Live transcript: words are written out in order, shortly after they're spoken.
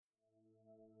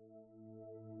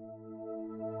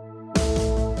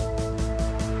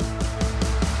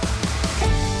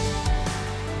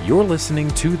You're listening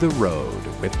to The Road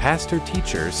with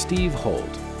pastor-teacher Steve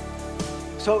Holt.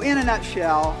 So in a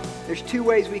nutshell, there's two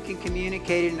ways we can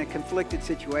communicate in a conflicted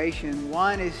situation.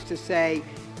 One is to say,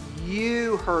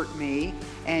 you hurt me,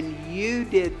 and you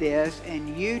did this,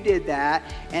 and you did that,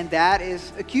 and that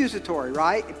is accusatory,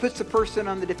 right? It puts the person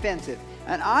on the defensive.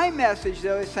 An I message,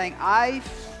 though, is saying, I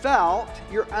felt,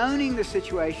 you're owning the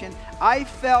situation, I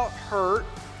felt hurt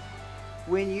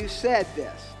when you said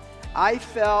this. I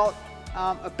felt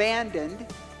abandoned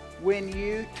when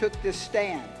you took this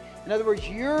stand. In other words,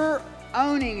 you're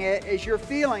owning it as your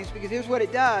feelings, because here's what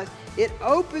it does. It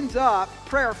opens up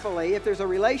prayerfully, if there's a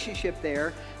relationship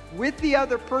there, with the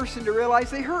other person to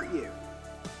realize they hurt you.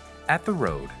 At The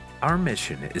Road, our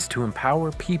mission is to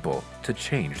empower people to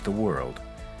change the world.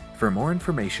 For more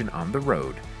information on The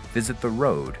Road, visit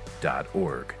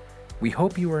theroad.org. We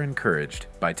hope you are encouraged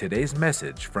by today's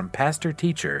message from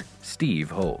pastor-teacher Steve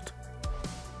Holt.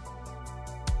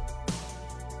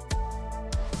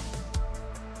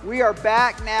 We are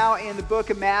back now in the book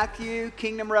of Matthew,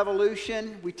 Kingdom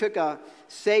Revolution. We took a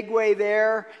segue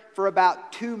there for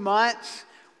about 2 months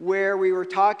where we were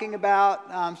talking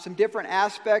about some different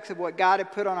aspects of what God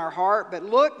had put on our heart. But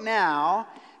look now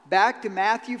back to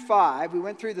Matthew 5. We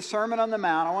went through the Sermon on the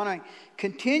Mount. I want to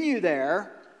continue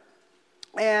there.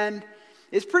 And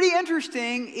it's pretty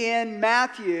interesting in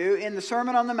Matthew, in the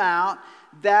Sermon on the Mount,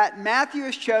 that Matthew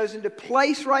has chosen to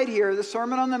place right here the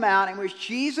Sermon on the Mount in which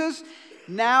Jesus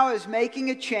now is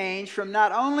making a change from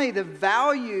not only the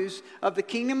values of the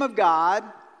kingdom of God,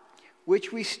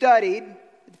 which we studied,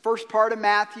 the first part of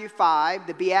Matthew 5,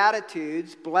 the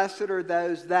Beatitudes, blessed are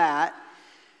those that,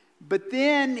 but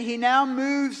then he now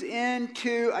moves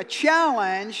into a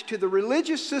challenge to the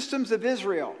religious systems of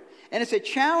Israel. And it's a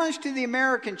challenge to the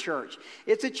American church.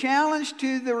 It's a challenge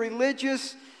to the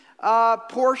religious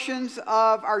portions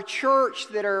of our church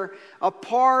that are a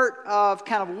part of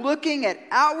kind of looking at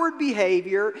outward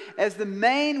behavior as the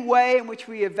main way in which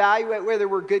we evaluate whether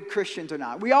we're good Christians or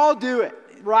not. We all do it,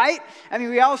 right? I mean,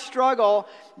 we all struggle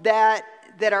that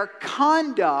our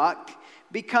conduct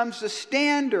becomes the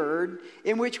standard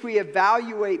in which we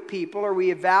evaluate people, or we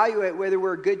evaluate whether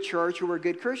we're a good church or we're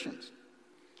good Christians.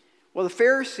 Well, the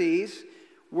Pharisees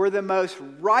were the most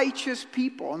righteous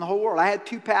people in the whole world. I had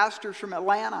 2 pastors from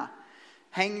Atlanta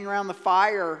hanging around the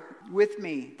fire with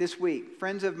me this week,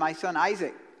 friends of my son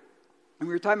Isaac. And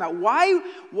we were talking about why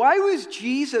was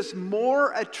Jesus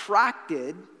more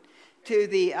attracted to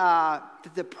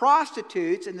the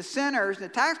prostitutes and the sinners and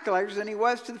the tax collectors than he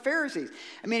was to the Pharisees.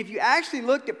 I mean, if you actually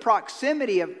looked at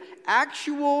proximity of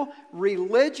actual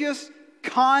religious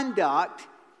conduct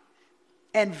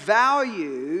and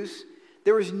values,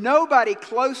 there was nobody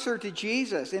closer to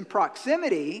Jesus in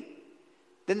proximity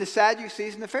than the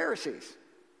Sadducees and the Pharisees.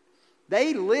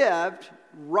 They lived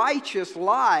righteous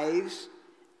lives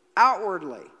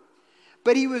outwardly.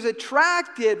 But he was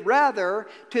attracted rather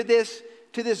to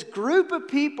this group of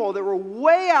people that were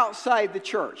way outside the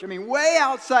church. I mean, way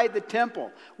outside the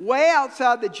temple, way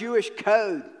outside the Jewish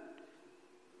code.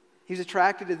 He was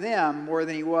attracted to them more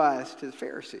than he was to the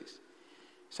Pharisees.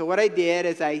 So what I did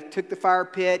is I took the fire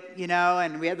pit,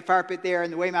 and we had the fire pit there,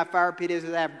 and the way my fire pit is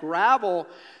I have gravel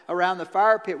around the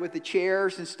fire pit with the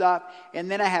chairs and stuff,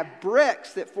 and then I have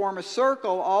bricks that form a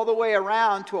circle all the way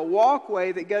around to a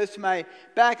walkway that goes to my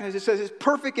back, and it says it's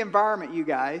perfect environment, you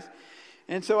guys.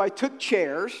 And so I took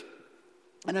chairs,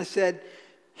 and I said,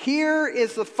 here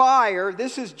is the fire.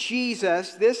 This is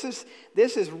Jesus. This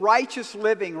is righteous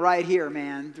living right here,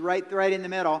 man. Right in the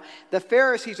middle. The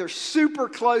Pharisees are super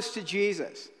close to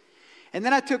Jesus. And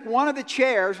then I took one of the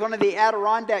chairs, one of the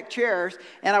Adirondack chairs,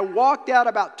 and I walked out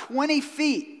about 20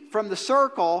 feet from the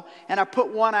circle, and I put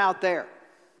one out there.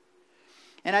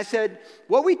 And I said,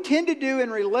 what we tend to do in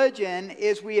religion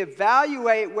is we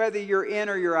evaluate whether you're in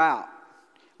or you're out.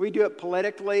 We do it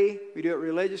politically, we do it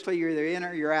religiously, you're either in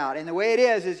or you're out. And the way it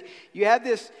is you have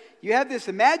this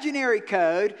imaginary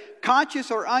code, conscious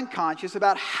or unconscious,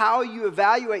 about how you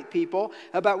evaluate people,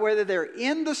 about whether they're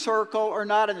in the circle or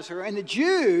not in the circle. And the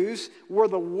Jews were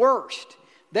the worst.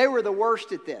 They were the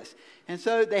worst at this. And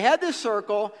so they had this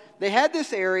circle, they had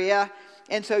this area,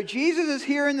 and so Jesus is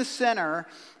here in the center.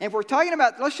 And if we're talking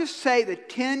about, let's just say, the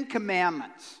 10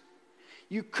 Commandments,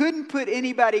 you couldn't put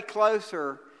anybody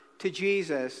closer to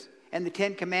Jesus and the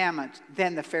 10 Commandments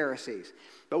than the Pharisees.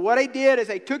 But what I did is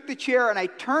I took the chair and I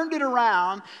turned it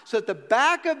around so that the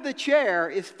back of the chair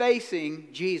is facing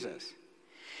Jesus.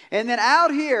 And then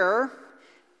out here,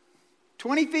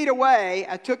 20 feet away,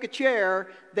 I took a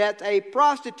chair that's a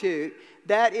prostitute,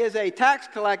 that is a tax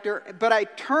collector, but I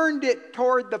turned it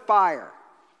toward the fire.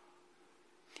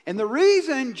 And the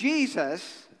reason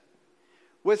Jesus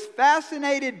was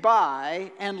fascinated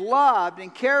by and loved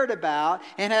and cared about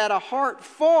and had a heart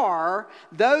for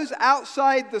those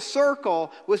outside the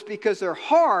circle was because their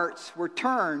hearts were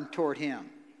turned toward him.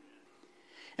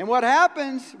 And what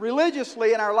happens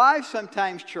religiously in our lives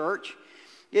sometimes, church,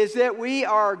 is that we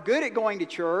are good at going to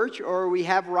church or we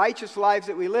have righteous lives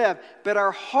that we live, but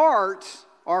our hearts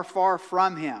are far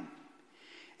from him.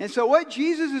 And so what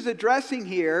Jesus is addressing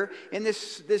here in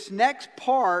this next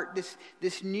part,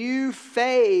 this new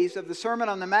phase of the Sermon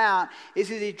on the Mount, is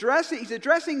he's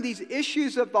addressing these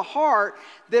issues of the heart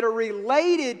that are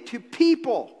related to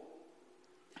people,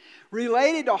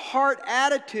 related to heart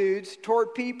attitudes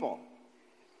toward people.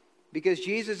 Because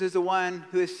Jesus is the one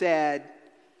who has said,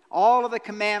 all of the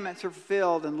commandments are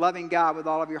fulfilled in loving God with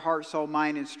all of your heart, soul,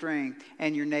 mind, and strength,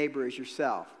 and your neighbor as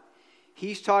yourself.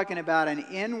 He's talking about an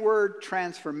inward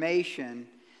transformation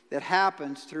that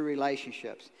happens through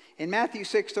relationships. In Matthew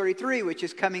 6:33, which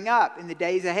is coming up in the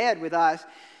days ahead with us,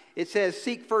 it says,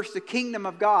 seek first the kingdom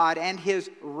of God and his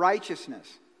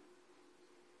righteousness.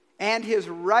 And his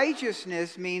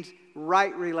righteousness means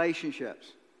right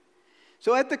relationships.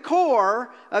 So at the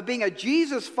core of being a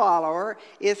Jesus follower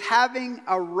is having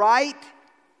a right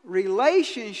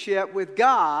relationship with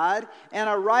God and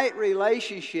a right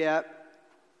relationship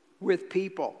with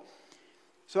people.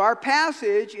 So our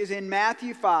passage is in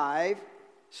Matthew 5,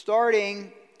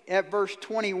 starting at verse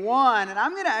 21, and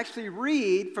I'm going to actually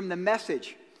read from the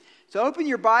Message. So open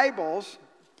your Bibles,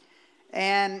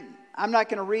 and I'm not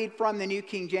going to read from the New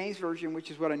King James Version,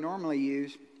 which is what I normally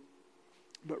use,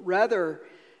 but rather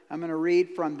I'm going to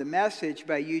read from the Message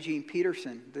by Eugene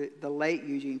Peterson, the late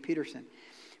Eugene Peterson.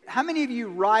 How many of you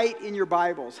write in your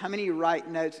Bibles? How many of you write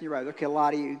notes in your Bibles? Okay, a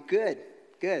lot of you. Good.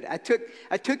 I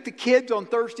took the kids on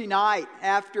Thursday night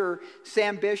after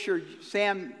Samuel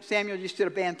just did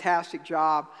a fantastic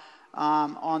job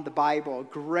on the Bible.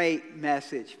 Great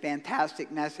message,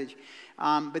 fantastic message.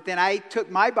 But then I took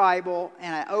my Bible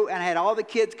and I had all the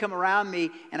kids come around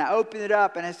me and I opened it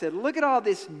up and I said, look at all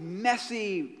this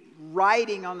messy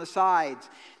writing on the sides.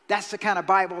 That's the kind of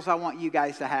Bibles I want you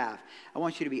guys to have. I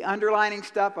want you to be underlining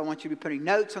stuff. I want you to be putting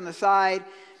notes on the side.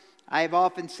 I have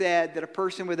often said that a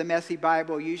person with a messy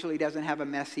Bible usually doesn't have a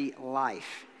messy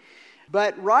life.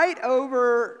 But right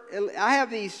over, I have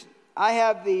these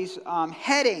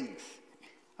headings.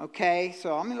 Okay,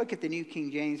 so I'm going to look at the New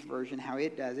King James Version, how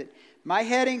it does it. My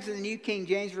headings in the New King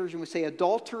James Version would say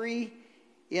adultery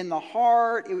in the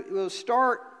heart. It will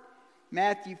start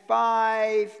Matthew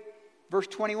 5, verse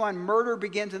 21. Murder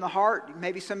begins in the heart.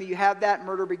 Maybe some of you have that.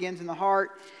 Murder begins in the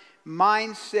heart.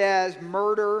 Mine says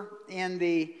murder in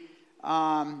the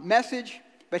Message,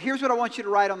 but here's what I want you to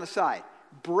write on the side.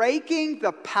 Breaking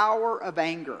the power of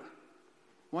anger.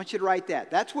 I want you to write that.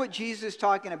 That's what Jesus is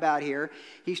talking about here.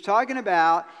 He's talking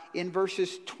about in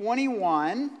verses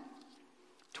 21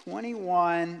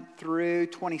 through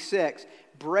 26,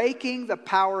 breaking the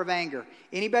power of anger.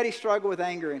 Anybody struggle with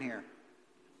anger in here?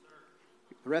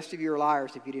 The rest of you are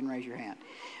liars if you didn't raise your hand.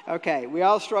 Okay, we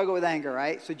all struggle with anger,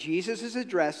 right? So Jesus is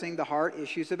addressing the heart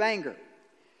issues of anger.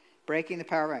 Breaking the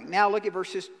power of anger. Now look at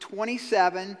verses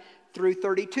 27 through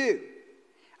 32.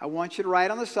 I want you to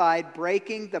write on the side,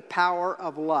 breaking the power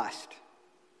of lust.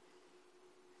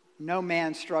 No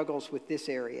man struggles with this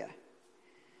area.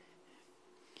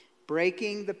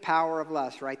 Breaking the power of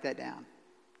lust. Write that down.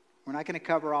 We're not going to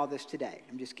cover all this today.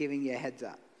 I'm just giving you a heads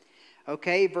up.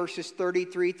 Okay, verses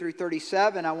 33 through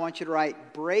 37, I want you to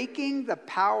write, breaking the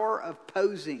power of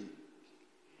posing.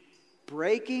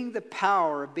 Breaking the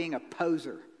power of being a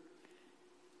poser.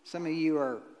 Some of you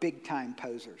are big-time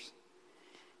posers.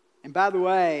 And by the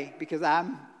way, because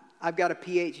I've got a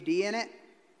PhD in it,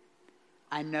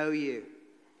 I know you.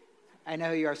 I know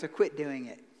who you are, so quit doing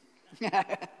it.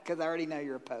 Because I already know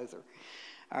you're a poser.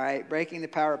 All right, breaking the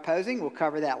power of posing. We'll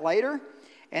cover that later.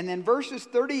 And then verses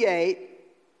 38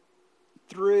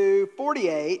 through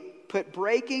 48 put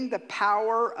breaking the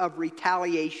power of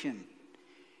retaliation.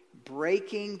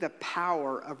 Breaking the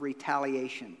power of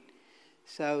retaliation.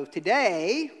 So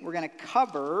today, we're going to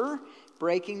cover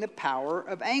breaking the power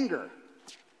of anger.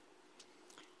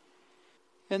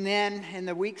 And then in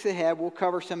the weeks ahead, we'll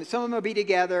cover some of them will be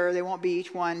together. They won't be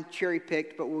each one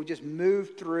cherry-picked, but we'll just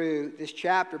move through this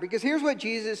chapter. Because here's what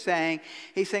Jesus is saying.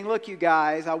 He's saying, look, you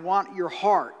guys, I want your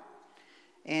heart.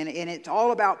 And it's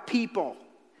all about people.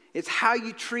 It's how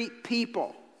you treat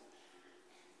people.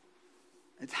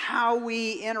 It's how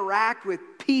we interact with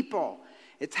people.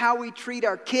 It's how we treat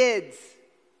our kids.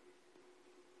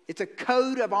 It's a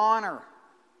code of honor.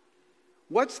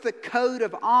 What's the code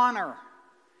of honor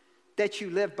that you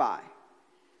live by?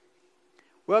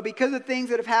 Well, because of things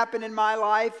that have happened in my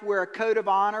life where a code of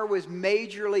honor was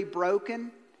majorly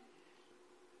broken,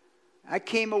 I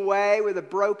came away with a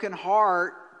broken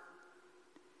heart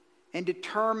and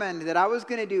determined that I was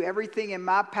going to do everything in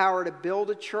my power to build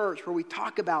a church where we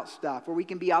talk about stuff, where we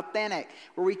can be authentic,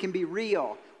 where we can be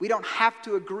real. We don't have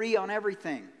to agree on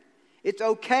everything. It's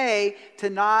okay to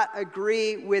not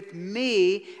agree with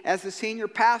me as the senior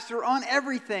pastor on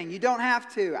everything. You don't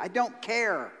have to. I don't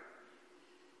care.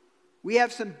 We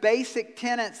have some basic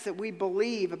tenets that we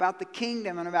believe about the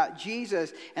kingdom and about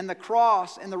Jesus and the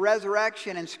cross and the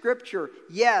resurrection and Scripture.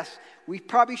 Yes, we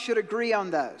probably should agree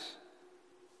on those.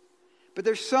 But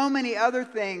there's so many other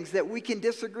things that we can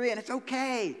disagree, and it's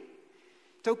okay.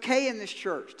 It's okay in this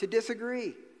church to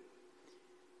disagree.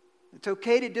 It's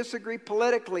okay to disagree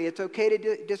politically. It's okay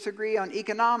to disagree on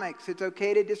economics. It's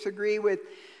okay to disagree with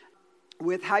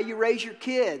how you raise your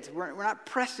kids. We're not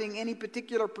pressing any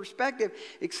particular perspective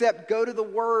except go to the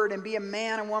Word and be a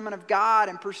man and woman of God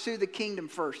and pursue the kingdom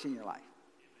first in your life.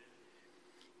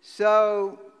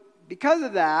 So, because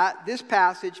of that, this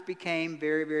passage became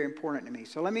very, very important to me.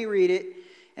 So let me read it,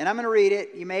 and I'm going to read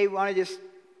it. You may want to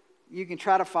you can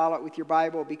try to follow it with your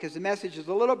Bible because the message is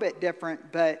a little bit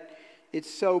different, but it's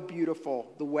so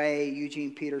beautiful the way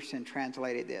Eugene Peterson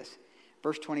translated this.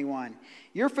 Verse 21,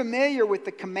 you're familiar with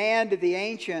the command of the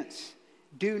ancients,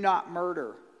 do not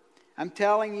murder. I'm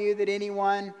telling you that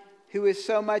anyone who is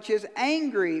so much as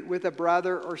angry with a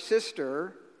brother or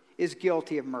sister is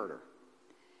guilty of murder.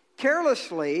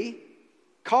 Carelessly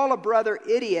call a brother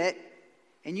idiot,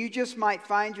 and you just might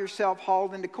find yourself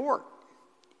hauled into court.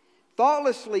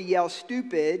 Thoughtlessly yell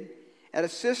stupid at a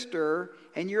sister,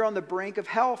 and you're on the brink of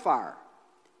hellfire.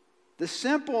 The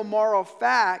simple moral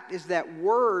fact is that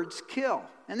words kill.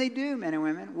 And they do, men and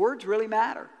women. Words really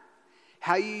matter.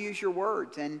 How you use your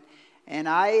words. And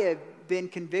I have been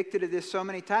convicted of this so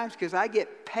many times because I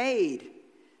get paid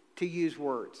to use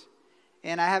words.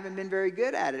 And I haven't been very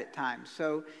good at it at times.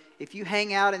 So if you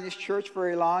hang out in this church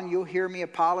very long, you'll hear me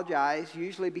apologize,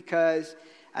 usually because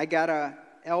I got an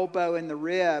elbow in the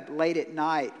rib late at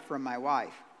night from my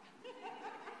wife.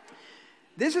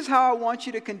 This is how I want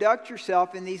you to conduct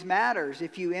yourself in these matters.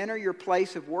 If you enter your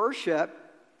place of worship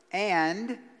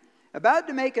and about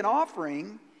to make an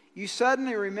offering, you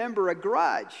suddenly remember a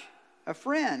grudge a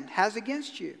friend has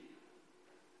against you.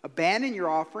 Abandon your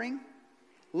offering.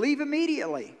 Leave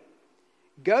immediately.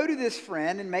 Go to this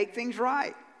friend and make things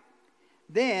right.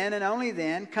 Then and only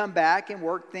then come back and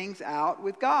work things out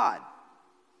with God.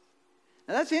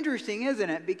 Now that's interesting, isn't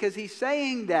it? Because he's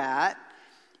saying that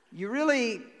you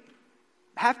really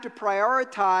have to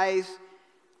prioritize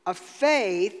a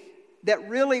faith that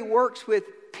really works with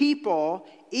people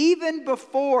even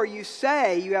before you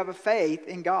say you have a faith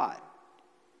in God.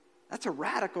 That's a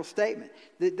radical statement.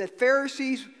 The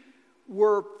Pharisees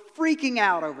were freaking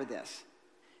out over this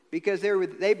because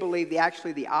they believed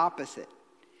actually the opposite.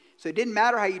 So it didn't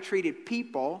matter how you treated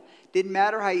people, didn't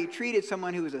matter how you treated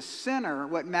someone who was a sinner.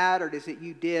 What mattered is that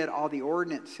you did all the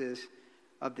ordinances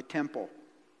of the temple.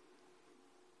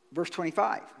 Verse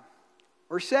 25.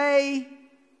 Or say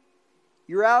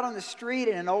you're out on the street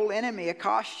and an old enemy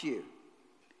accosts you.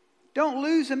 Don't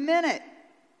lose a minute.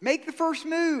 Make the first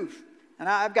move. And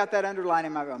I've got that underlined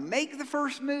in my Bible. Make the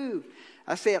first move.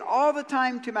 I say it all the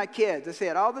time to my kids. I say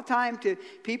it all the time to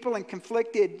people in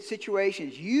conflicted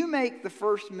situations. You make the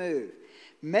first move.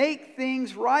 Make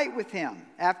things right with him.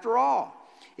 After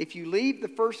all, if you leave the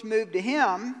first move to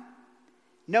him,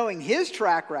 knowing his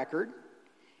track record,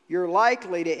 you're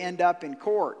likely to end up in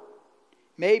court,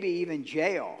 maybe even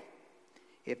jail.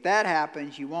 If that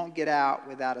happens, you won't get out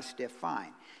without a stiff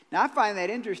fine. Now, I find that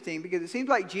interesting because it seems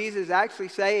like Jesus is actually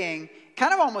saying,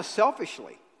 kind of almost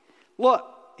selfishly, look,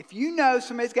 if you know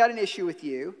somebody's got an issue with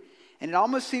you, and it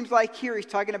almost seems like here he's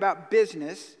talking about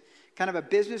business, kind of a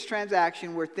business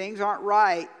transaction where things aren't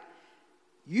right,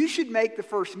 you should make the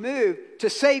first move to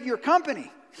save your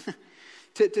company,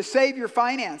 to save your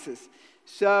finances.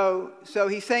 So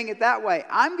he's saying it that way.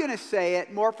 I'm going to say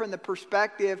it more from the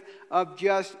perspective of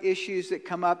just issues that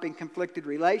come up in conflicted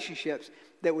relationships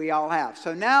that we all have.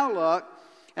 So now look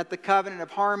at the covenant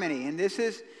of harmony. And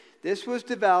this was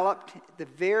developed the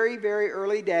very, very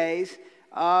early days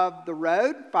of the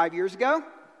road 5 years ago.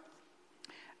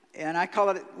 And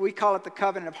we call it the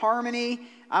covenant of harmony.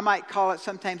 I might call it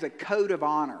sometimes a code of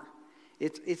honor.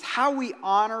 It's how we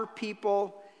honor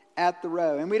people at the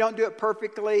road. And we don't do it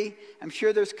perfectly. I'm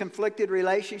sure there's conflicted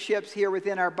relationships here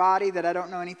within our body that I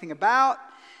don't know anything about,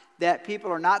 that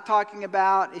people are not talking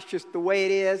about. It's just the way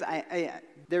it is.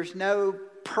 There's no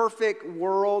perfect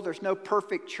world. There's no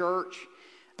perfect church.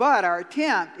 But our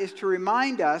attempt is to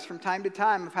remind us from time to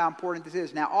time of how important this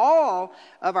is. Now, all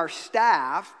of our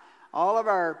staff, all of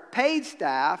our paid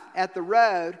staff at the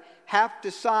road have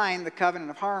to sign the covenant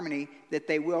of harmony that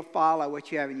they will follow what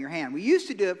you have in your hand. We used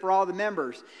to do it for all the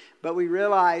members, but we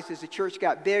realized as the church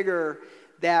got bigger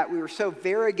that we were so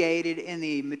variegated in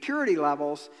the maturity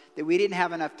levels that we didn't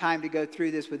have enough time to go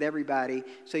through this with everybody,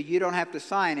 so you don't have to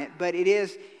sign it. But it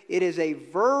is a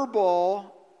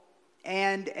verbal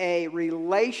and a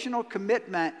relational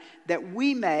commitment that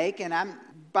we make, and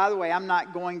by the way, I'm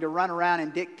not going to run around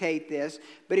and dictate this,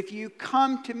 but if you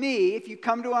come to me, if you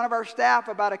come to one of our staff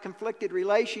about a conflicted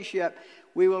relationship,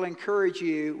 we will encourage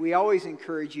you. We always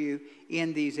encourage you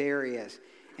in these areas.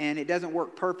 And it doesn't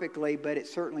work perfectly, but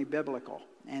it's certainly biblical.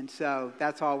 And so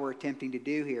that's all we're attempting to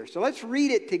do here. So let's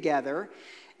read it together,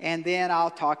 and then I'll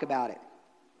talk about it.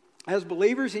 As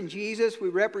believers in Jesus, we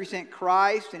represent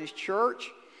Christ and His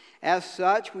church. As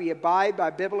such, we abide by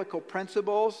biblical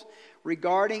principles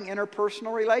regarding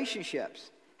interpersonal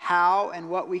relationships, how and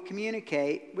what we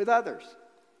communicate with others.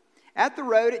 At the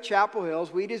Road at Chapel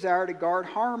Hills, we desire to guard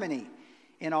harmony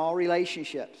in all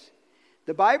relationships.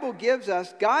 The Bible gives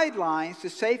us guidelines to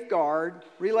safeguard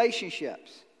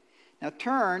relationships. Now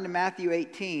turn to Matthew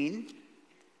 18.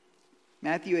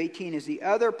 Matthew 18 is the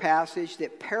other passage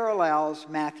that parallels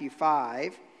Matthew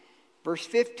 5. Verse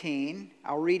 15,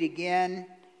 I'll read again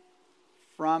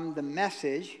from the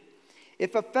Message.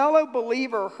 If a fellow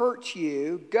believer hurts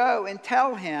you, go and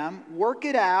tell him, work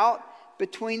it out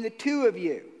between the two of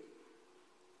you.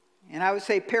 And I would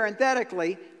say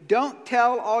parenthetically, don't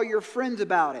tell all your friends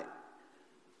about it.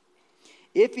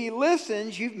 If he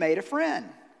listens, you've made a friend.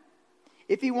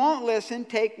 If he won't listen,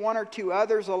 take one or two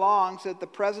others along so that the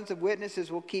presence of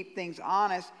witnesses will keep things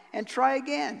honest, and try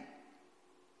again.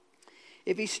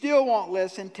 If he still won't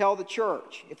listen, tell the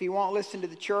church. If he won't listen to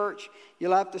the church,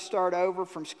 you'll have to start over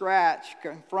from scratch,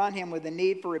 confront him with the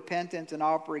need for repentance, and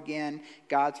offer again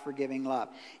God's forgiving love.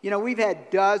 You know, we've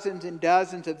had dozens and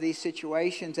dozens of these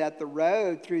situations at the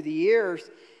Road through the years,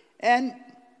 and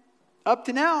up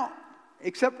to now,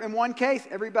 except in one case,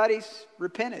 everybody's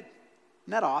repented.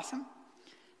 Isn't that awesome?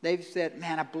 They've said,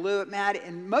 man, I blew it, man.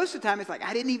 And most of the time, it's like,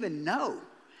 I didn't even know.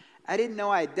 I didn't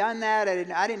know I had done that.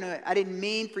 I didn't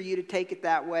mean for you to take it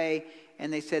that way.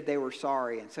 And they said they were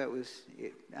sorry, and so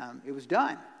it was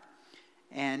done.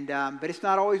 And but it's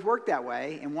not always worked that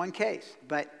way in one case,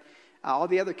 but all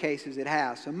the other cases it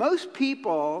has. So most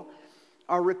people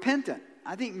are repentant.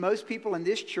 I think most people in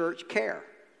this church care,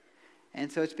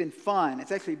 and so it's been fun.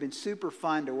 It's actually been super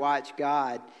fun to watch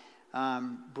God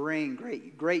bring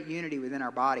great unity within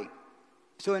our body.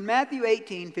 So in Matthew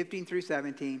 18, 15 through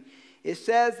 17. It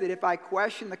says that if I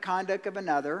question the conduct of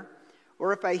another,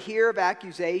 or if I hear of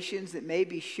accusations that may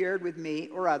be shared with me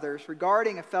or others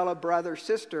regarding a fellow brother or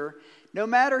sister, no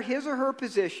matter his or her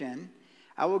position,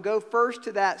 I will go first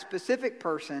to that specific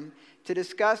person to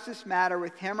discuss this matter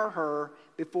with him or her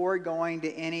before going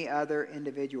to any other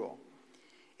individual.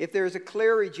 If there is a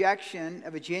clear rejection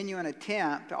of a genuine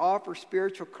attempt to offer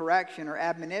spiritual correction or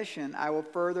admonition, I will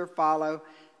further follow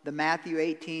the Matthew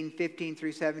 18, 15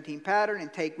 through 17 pattern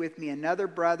and take with me another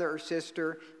brother or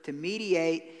sister to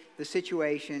mediate the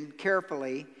situation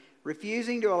carefully,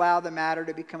 refusing to allow the matter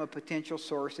to become a potential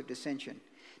source of dissension.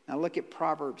 Now look at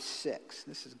Proverbs 6.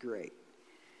 This is great.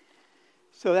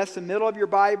 So that's the middle of your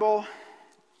Bible.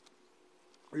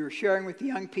 We were sharing with the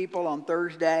young people on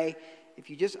Thursday. If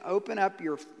you just open up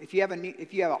if you have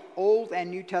an Old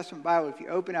and New Testament Bible, if you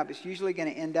open up, it's usually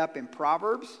going to end up in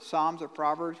Proverbs, Psalms or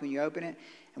Proverbs when you open it.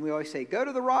 And we always say, go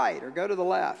to the right or go to the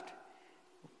left.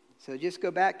 So just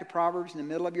go back to Proverbs in the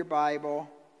middle of your Bible,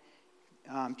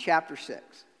 chapter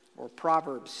 6, or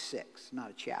Proverbs 6, not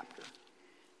a chapter.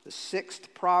 The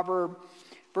 6th proverb,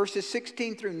 verses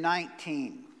 16 through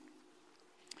 19.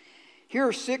 Here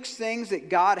are 6 things that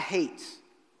God hates,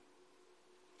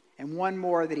 and one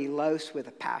more that He loathes with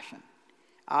a passion.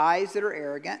 Eyes that are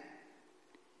arrogant,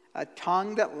 a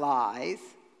tongue that lies,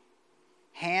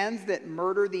 hands that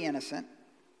murder the innocent,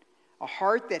 a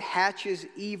heart that hatches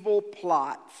evil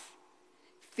plots,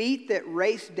 feet that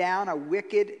race down a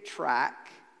wicked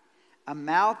track, a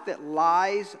mouth that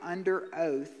lies under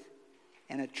oath,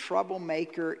 and a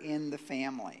troublemaker in the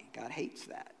family. God hates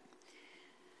that.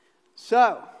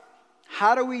 So,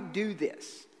 how do we do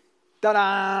this?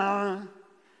 Ta-da!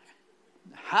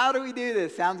 How do we do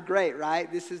this? Sounds great,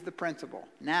 right? This is the principle.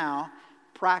 Now,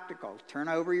 practical. Turn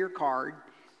over your card.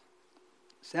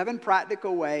 7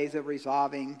 practical ways of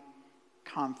resolving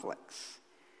conflicts.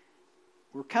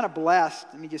 We're kind of blessed,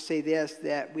 let me just say this,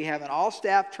 that we have an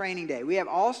all-staff training day. We have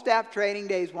all-staff training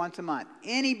days once a month.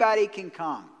 Anybody can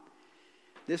come.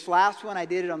 This last one, I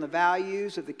did it on the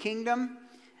values of the kingdom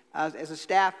as a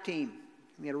staff team.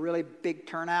 We had a really big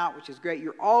turnout, which is great.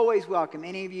 You're always welcome.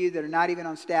 Any of you that are not even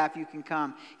on staff, you can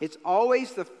come. It's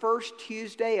always the first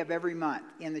Tuesday of every month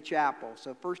in the chapel.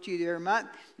 So first Tuesday of every month,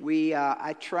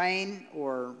 I train,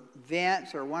 or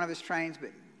Vince or one of us trains,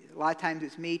 but a lot of times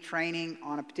it's me training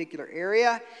on a particular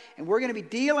area. And we're going to be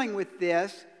dealing with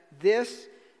this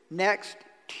next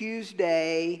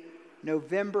Tuesday,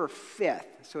 November 5th.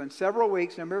 So in several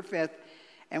weeks, November 5th.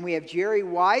 And we have Jerry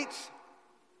Whites.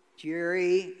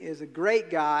 Jerry is a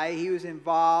great guy. He's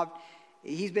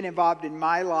been involved in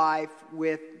my life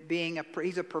with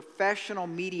he's a professional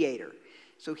mediator.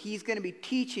 So he's going to be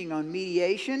teaching on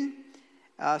mediation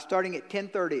starting at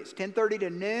 10:30. It's 10:30 to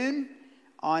noon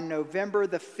on November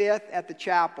the 5th at the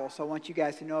chapel. So I want you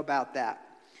guys to know about that.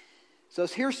 So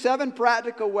here's 7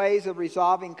 practical ways of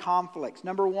resolving conflicts.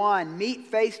 Number 1, meet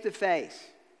face to face.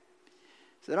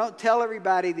 So don't tell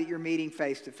everybody that you're meeting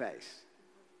face to face.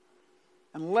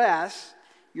 Unless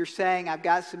you're saying, I've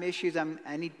got some issues,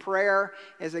 I need prayer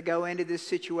as I go into this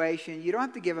situation. You don't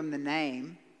have to give them the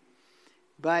name,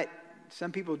 but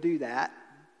some people do that.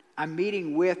 I'm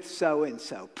meeting with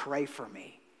so-and-so, pray for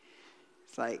me.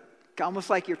 It's like almost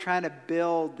like you're trying to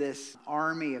build this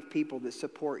army of people that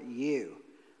support you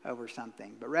over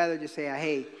something. But rather just say,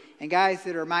 hey, and guys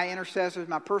that are my intercessors,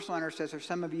 my personal intercessors,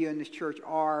 some of you in this church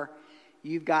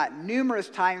you've got numerous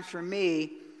times from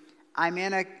me, I'm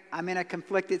in a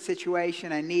conflicted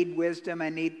situation. I need wisdom. I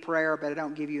need prayer, but I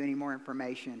don't give you any more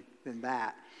information than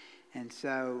that. And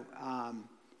so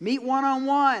meet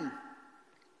one-on-one.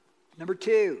 Number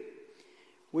 2,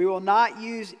 we will not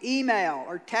use email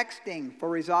or texting for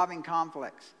resolving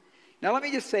conflicts. Now let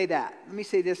me just say that. Let me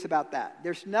say this about that.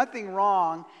 There's nothing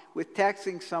wrong with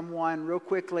texting someone real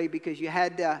quickly because you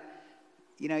had to,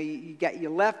 you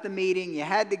left the meeting, you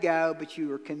had to go, but you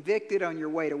were convicted on your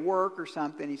way to work or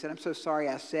something. You said, I'm so sorry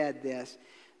I said this.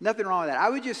 Nothing wrong with that. I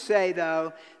would just say,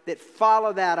 though, that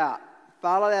follow that up.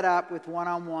 Follow that up with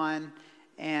one-on-one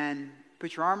and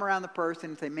put your arm around the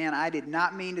person and say, man, I did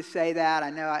not mean to say that. I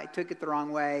know I took it the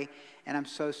wrong way, and I'm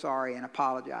so sorry, and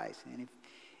apologize. And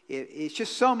it's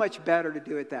just so much better to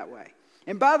do it that way.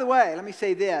 And by the way, let me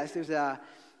say this. There's a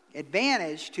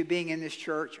advantage to being in this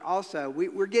church also.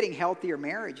 We're getting healthier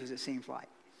marriages, it seems like,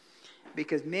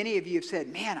 because many of you have said,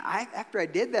 man, after I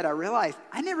did that, I realized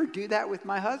I never do that with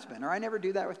my husband, or I never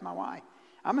do that with my wife.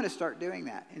 I'm going to start doing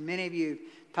that. And many of you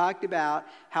talked about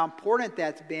how important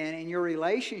that's been in your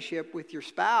relationship with your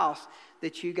spouse,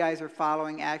 that you guys are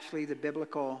following actually the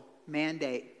biblical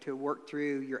mandate to work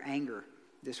through your anger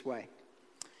this way.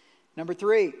 Number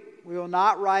 3, we will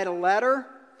not write a letter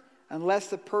unless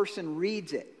the person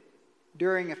reads it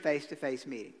during a face-to-face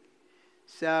meeting.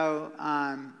 So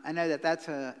I know that's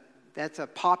a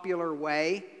popular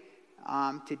way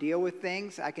to deal with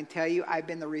things. I can tell you I've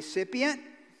been the recipient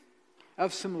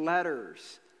of some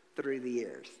letters through the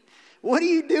years. What do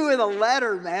you do with a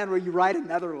letter, man, where you write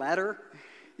another letter?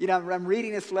 I'm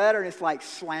reading this letter and it's like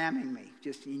slamming me.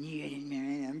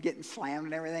 I'm getting slammed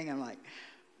and everything. I'm like,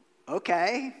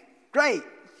 okay, great.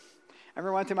 I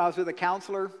remember one time I was with a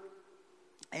counselor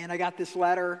and I got this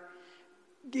letter.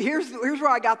 Here's where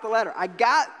I got the letter. I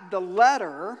got the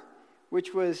letter,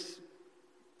 which was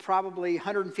probably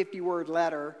 150-word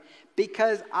letter,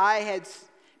 because I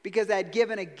had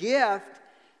given a gift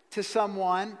to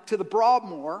someone, to the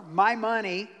Broadmoor, my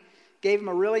money, gave him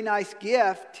a really nice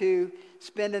gift to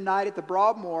spend a night at the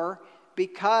Broadmoor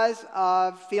because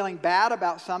of feeling bad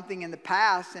about something in the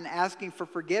past and asking for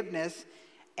forgiveness.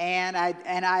 And I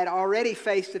had already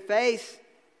face-to-face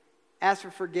asked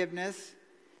for forgiveness.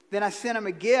 Then I sent him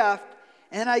a gift,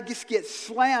 and then I just get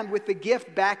slammed with the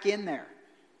gift back in there.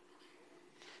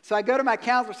 So I go to my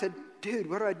counselor and said, dude,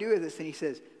 what do I do with this? And he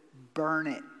says, burn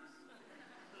it.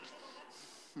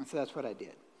 And so that's what I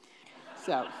did.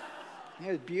 So it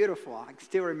was beautiful. I can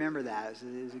still remember that.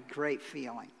 It was a great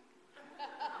feeling.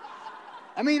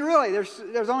 I mean, really,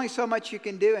 there's only so much you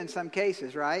can do in some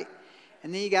cases, right?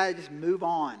 And then you got to just move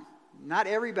on. Not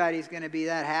everybody's going to be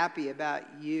that happy about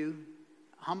you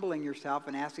humbling yourself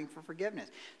and asking for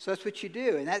forgiveness. So that's what you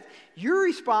do. And you're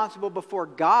responsible before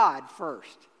God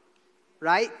first,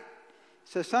 right?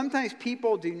 So sometimes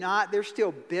people they're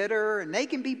still bitter, and they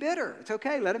can be bitter. It's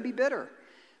okay, let them be bitter.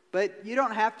 But you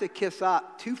don't have to kiss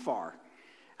up too far.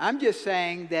 I'm just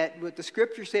saying that what the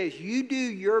scripture says, you do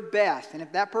your best. And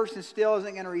if that person still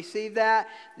isn't going to receive that,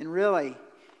 then really,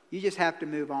 you just have to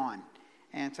move on.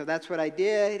 And so that's what I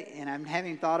did, and I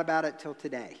haven't thought about it till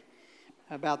today,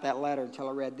 about that letter until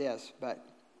I read this. But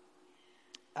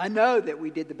I know that we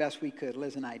did the best we could,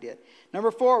 Liz and I did.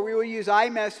 Number 4, we will use I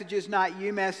messages, not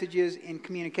you messages in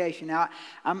communication. Now,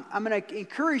 I'm going to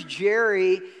encourage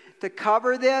Jerry to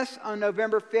cover this on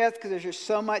November 5th because there's just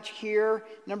so much here.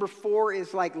 Number 4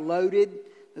 is like loaded.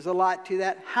 There's a lot to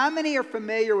that. How many are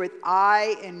familiar with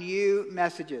I and you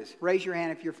messages? Raise your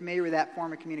hand if you're familiar with that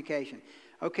form of communication.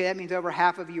 Okay, that means over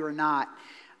half of you are not.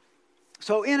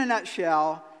 So in a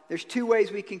nutshell, there's 2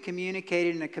 ways we can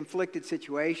communicate in a conflicted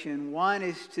situation. One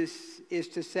is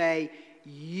to say,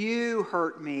 you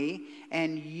hurt me,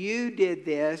 and you did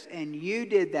this, and you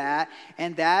did that,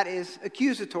 and that is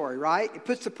accusatory, right? It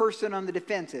puts the person on the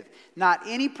defensive. Not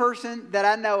any person that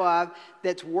I know of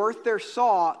that's worth their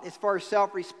salt as far as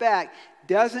self-respect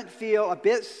doesn't feel a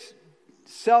bit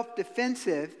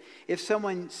self-defensive if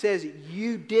someone says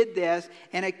you did this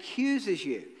and accuses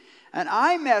you. An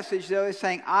I message, though, is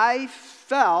saying, I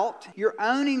felt, you're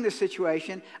owning the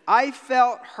situation, I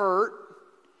felt hurt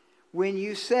when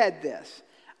you said this.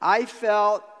 I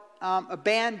felt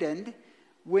abandoned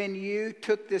when you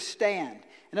took this stand.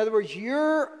 In other words,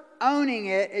 you're owning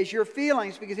it as your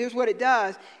feelings, because here's what it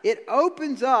does. It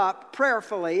opens up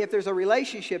prayerfully, if there's a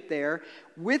relationship there,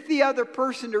 with the other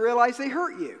person to realize they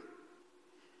hurt you.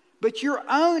 But you're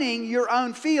owning your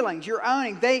own feelings. You're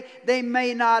owning. They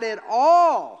may not at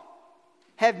all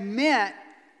have meant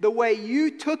the way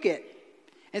you took it.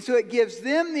 And so it gives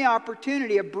them the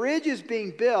opportunity, a bridge is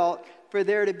being built for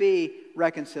there to be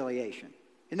reconciliation.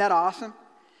 Isn't that awesome?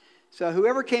 So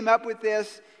whoever came up with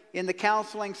this in the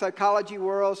counseling psychology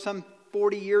world some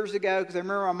 40 years ago, because I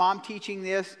remember my mom teaching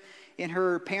this in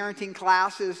her parenting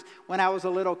classes when I was a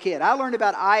little kid. I learned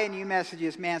about I and you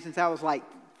messages, man, since I was like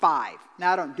 5.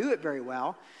 Now I don't do it very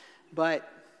well,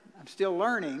 but I'm still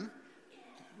learning.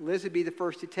 Liz would be the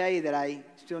first to tell you that I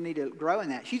still need to grow in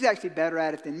that. She's actually better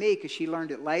at it than me because she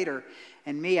learned it later.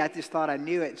 And me, I just thought I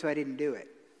knew it, so I didn't do it.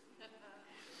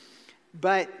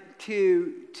 But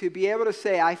to be able to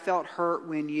say, I felt hurt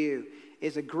when you,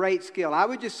 is a great skill. I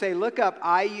would just say, look up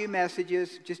IU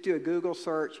messages. Just do a Google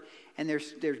search. And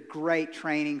there's great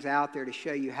trainings out there to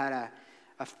show you how to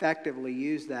effectively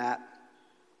use that.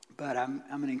 But I'm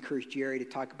going to encourage Jerry to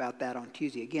talk about that on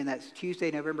Tuesday. Again, that's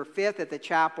Tuesday, November 5th at the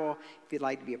chapel, if you'd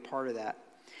like to be a part of that.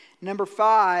 Number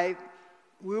 5,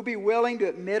 we'll be willing to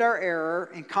admit our error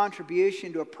and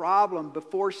contribution to a problem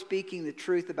before speaking the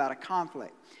truth about a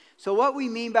conflict. So what we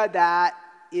mean by that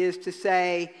is to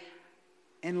say,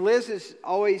 and Liz has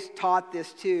always taught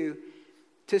this too,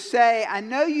 to say, I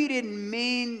know you didn't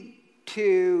mean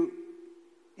to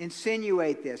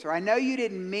insinuate this, or I know you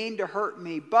didn't mean to hurt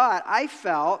me, but I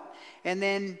felt, and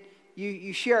then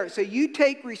you share it. So you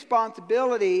take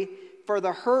responsibility for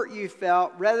the hurt you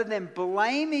felt rather than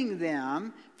blaming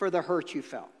them for the hurt you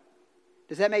felt.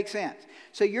 Does that make sense?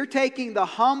 So you're taking the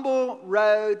humble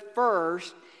road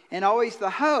first, and always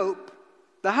the hope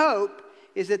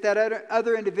is that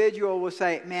other individual will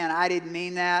say, man, I didn't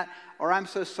mean that, or I'm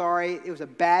so sorry, it was a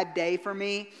bad day for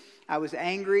me, I was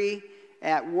angry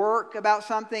at work about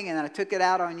something, and then I took it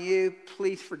out on you.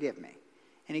 Please forgive me.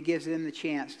 And it gives them the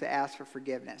chance to ask for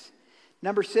forgiveness.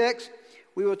 Number 6,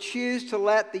 we will choose to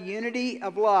let the unity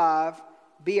of love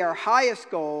be our highest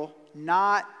goal,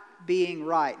 not being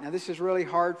right. Now, this is really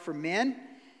hard for men,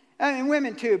 and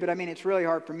women too, but I mean, it's really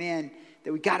hard for men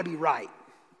that we got to be right,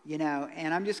 you know.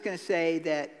 And I'm just going to say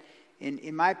that,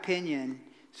 in my opinion,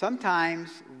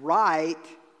 sometimes right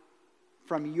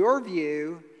from your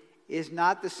view is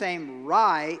not the same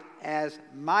right as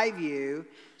my view.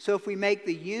 So if we make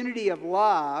the unity of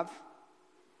love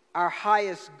our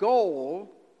highest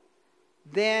goal,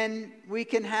 then we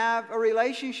can have a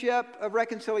relationship of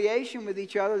reconciliation with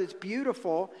each other that's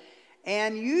beautiful.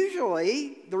 And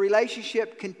usually the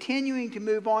relationship continuing to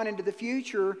move on into the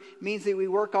future means that we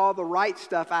work all the right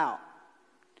stuff out.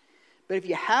 But if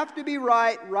you have to be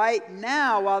right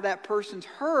now while that person's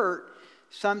hurt,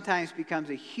 sometimes becomes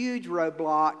a huge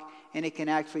roadblock, and it can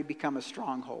actually become a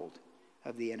stronghold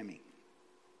of the enemy.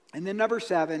 And then number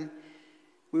 7,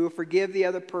 we will forgive the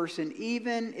other person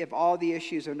even if all the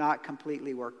issues are not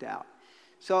completely worked out.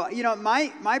 So, you know,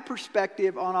 my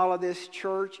perspective on all of this,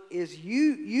 church, is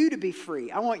you to be free.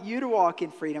 I want you to walk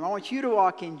in freedom. I want you to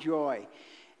walk in joy.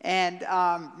 And,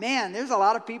 man, there's a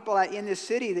lot of people in this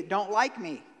city that don't like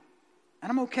me. And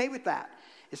I'm okay with that.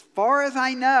 As far as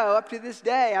I know, up to this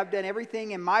day, I've done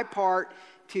everything in my part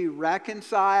to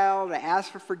reconcile, to ask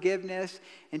for forgiveness,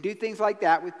 and do things like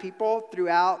that with people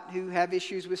throughout who have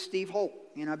issues with Steve Holt.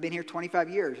 You know, I've been here 25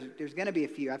 years. There's going to be a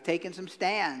few. I've taken some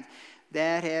stands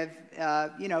that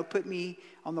have, put me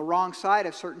on the wrong side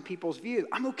of certain people's views.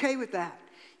 I'm okay with that.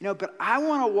 You know, but I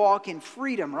want to walk in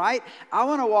freedom, right? I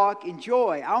want to walk in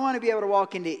joy. I want to be able to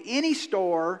walk into any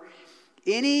store,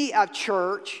 any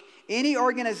church, any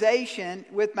organization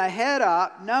with my head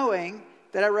up, knowing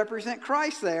that I represent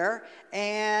Christ there,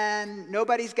 and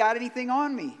nobody's got anything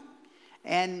on me.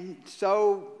 And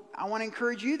so I want to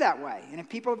encourage you that way. And if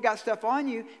people have got stuff on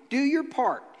you, do your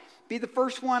part. Be the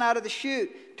first one out of the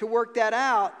chute to work that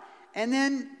out. And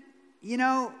then,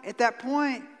 at that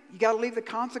point, you got to leave the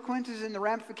consequences and the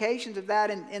ramifications of that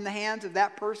in the hands of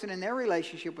that person and their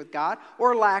relationship with God,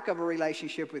 or lack of a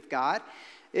relationship with God.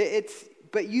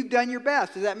 But you've done your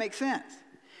best. Does that make sense?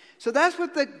 So that's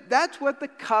what the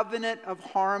covenant of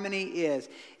harmony is.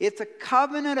 It's a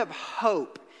covenant of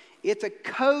hope. It's a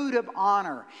code of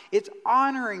honor. It's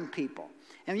honoring people.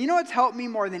 And you know what's helped me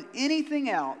more than anything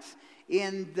else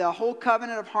in the whole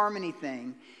covenant of harmony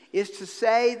thing is to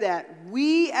say that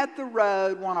we at the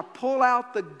Road want to pull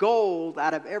out the gold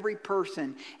out of every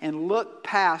person and look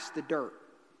past the dirt.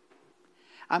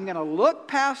 I'm going to look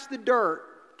past the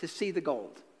dirt to see the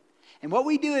gold. And what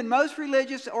we do in most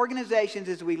religious organizations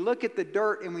is we look at the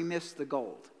dirt and we miss the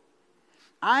gold.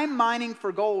 I'm mining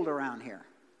for gold around here.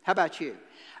 How about you?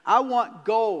 I want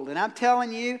gold. And I'm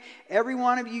telling you, every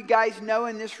one of you guys know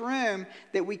in this room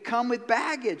that we come with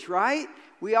baggage, right?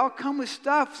 We all come with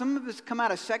stuff. Some of us come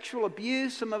out of sexual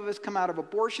abuse. Some of us come out of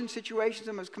abortion situations.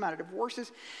 Some of us come out of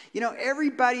divorces.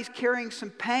 Everybody's carrying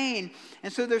some pain.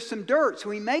 And so there's some dirt. So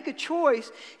we make a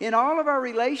choice in all of our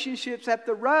relationships at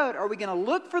the Road. Are we going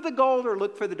to look for the gold or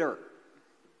look for the dirt?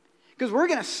 Because we're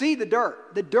going to see the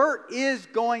dirt. The dirt is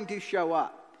going to show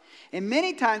up. And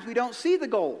many times we don't see the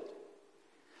gold.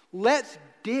 Let's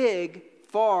dig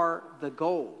for the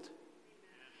gold.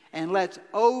 And let's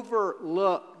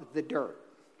overlook the dirt.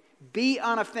 Be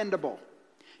unoffendable.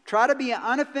 Try to be an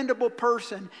unoffendable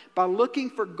person by looking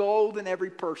for gold in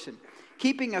every person.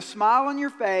 Keeping a smile on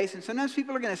your face. And sometimes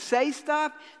people are going to say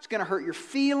stuff. It's going to hurt your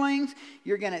feelings.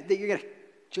 You're going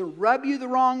to rub you the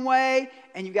wrong way.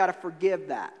 And you've got to forgive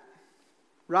that.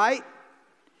 Right?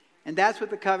 And that's what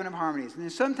the covenant of harmony is. And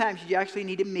then sometimes you actually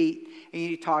need to meet and you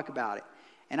need to talk about it.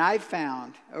 And I've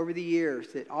found over the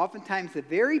years that oftentimes the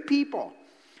very people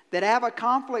that I have a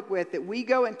conflict with, that we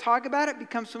go and talk about it,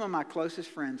 become some of my closest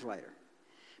friends later.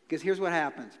 Because here's what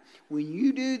happens. When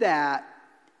you do that,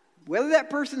 whether that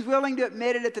person's willing to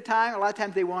admit it at the time, a lot of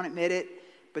times they won't admit it,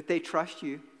 but they trust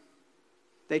you.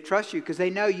 They trust you because they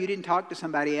know you didn't talk to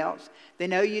somebody else. They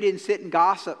know you didn't sit and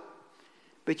gossip,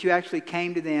 but you actually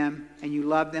came to them and you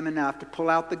loved them enough to pull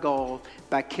out the gold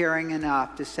by caring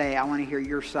enough to say, I want to hear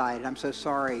your side. And I'm so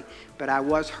sorry, but I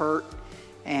was hurt,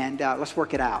 and let's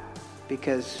work it out.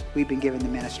 Because we've been given the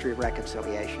ministry of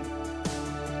reconciliation.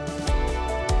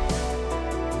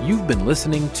 You've been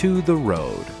listening to The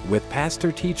Road with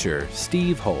pastor-teacher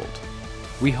Steve Holt.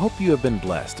 We hope you have been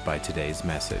blessed by today's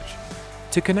message.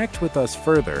 To connect with us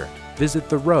further, visit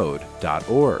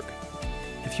theroad.org.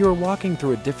 If you are walking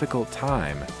through a difficult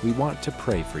time, we want to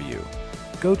pray for you.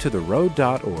 Go to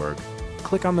theroad.org,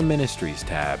 click on the Ministries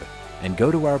tab, and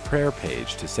go to our prayer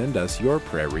page to send us your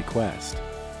prayer request.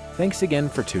 Thanks again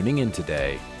for tuning in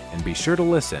today, and be sure to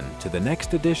listen to the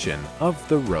next edition of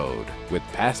The Road with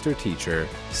pastor-teacher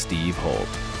Steve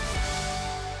Holt.